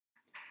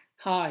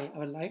Hi, I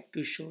would like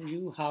to show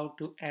you how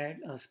to add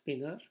a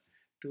spinner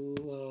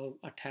to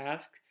a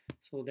task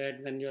so that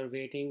when you're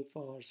waiting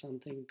for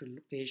something to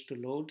page to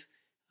load,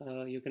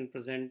 you can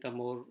present a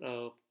more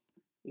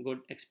good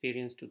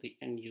experience to the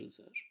end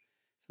user.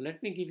 So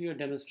let me give you a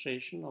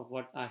demonstration of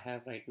what I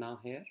have right now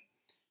here.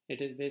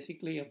 It is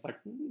basically a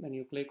button. When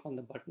you click on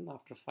the button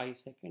after 5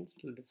 seconds,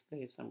 it will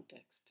display some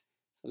text.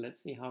 So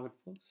let's see how it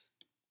works.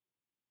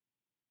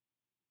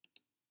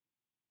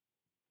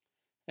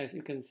 As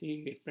you can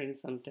see, it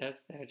prints some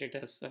text that it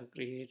has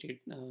created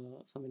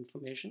some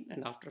information,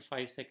 and after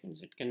 5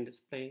 seconds, it can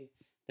display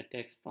the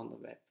text on the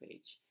web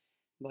page.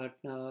 But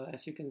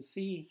as you can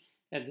see,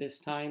 at this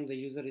time, the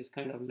user is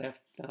kind of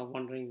left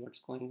wondering what's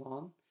going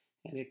on,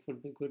 and it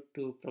would be good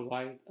to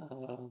provide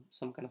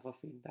some kind of a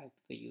feedback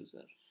to the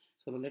user.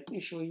 So let me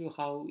show you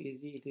how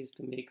easy it is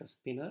to make a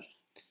spinner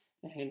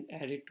and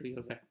add it to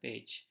your web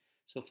page.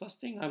 So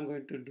first thing I'm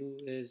going to do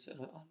is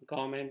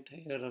comment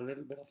here a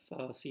little bit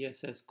of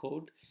CSS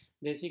code.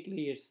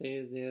 Basically it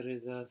says there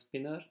is a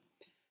spinner,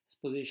 its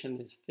position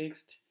is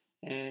fixed,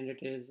 and it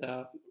is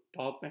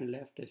top and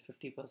left is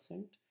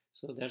 50%.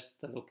 So that's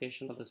the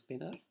location of the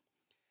spinner.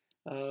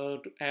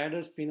 To add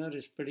a spinner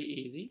is pretty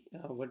easy.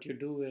 What you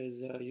do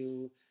is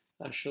you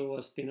show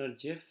a spinner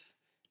GIF,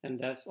 and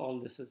that's all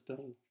this is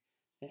doing.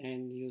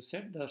 And you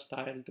set the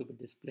style to be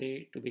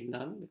displayed to be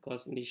none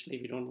because initially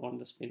we don't want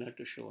the spinner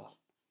to show up.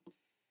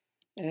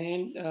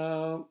 And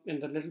in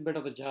the little bit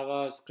of the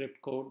JavaScript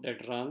code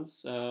that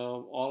runs,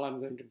 all I'm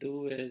going to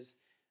do is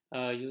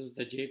use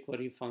the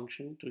jQuery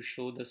function to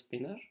show the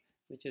spinner,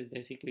 which is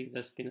basically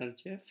the spinner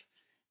GIF,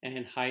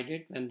 and hide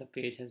it when the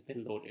page has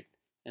been loaded.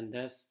 And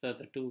that's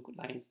the two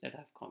lines that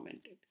I've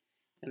commented.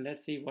 And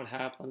let's see what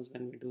happens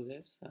when we do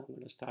this. I'm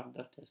going to start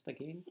the test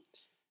again.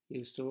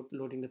 You start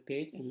loading the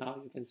page, and now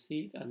you can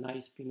see a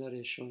nice spinner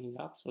is showing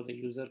up. So the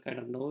user kind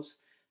of knows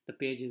the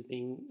page is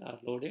being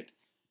loaded,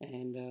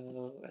 and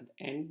at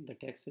the end the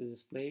text is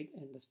displayed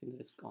and the spinner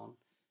is gone.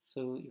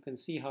 So you can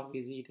see how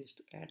easy it is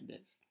to add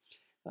this.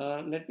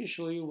 Let me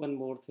show you one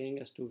more thing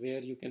as to where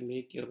you can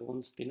make your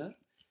own spinner.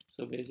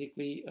 So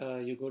basically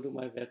you go to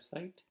my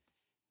website,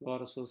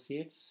 Gaur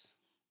Associates,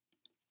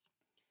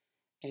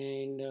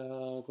 and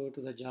go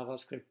to the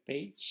JavaScript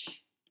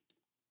page,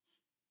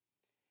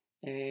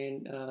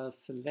 and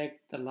select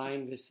the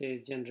line which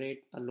says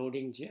generate a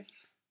loading GIF,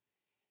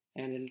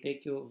 and it'll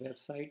take you a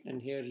website,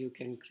 and here you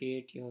can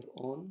create your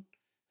own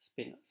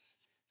spinners.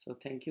 So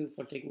thank you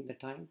for taking the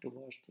time to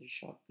watch this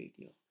short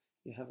video.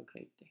 You have a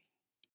great day.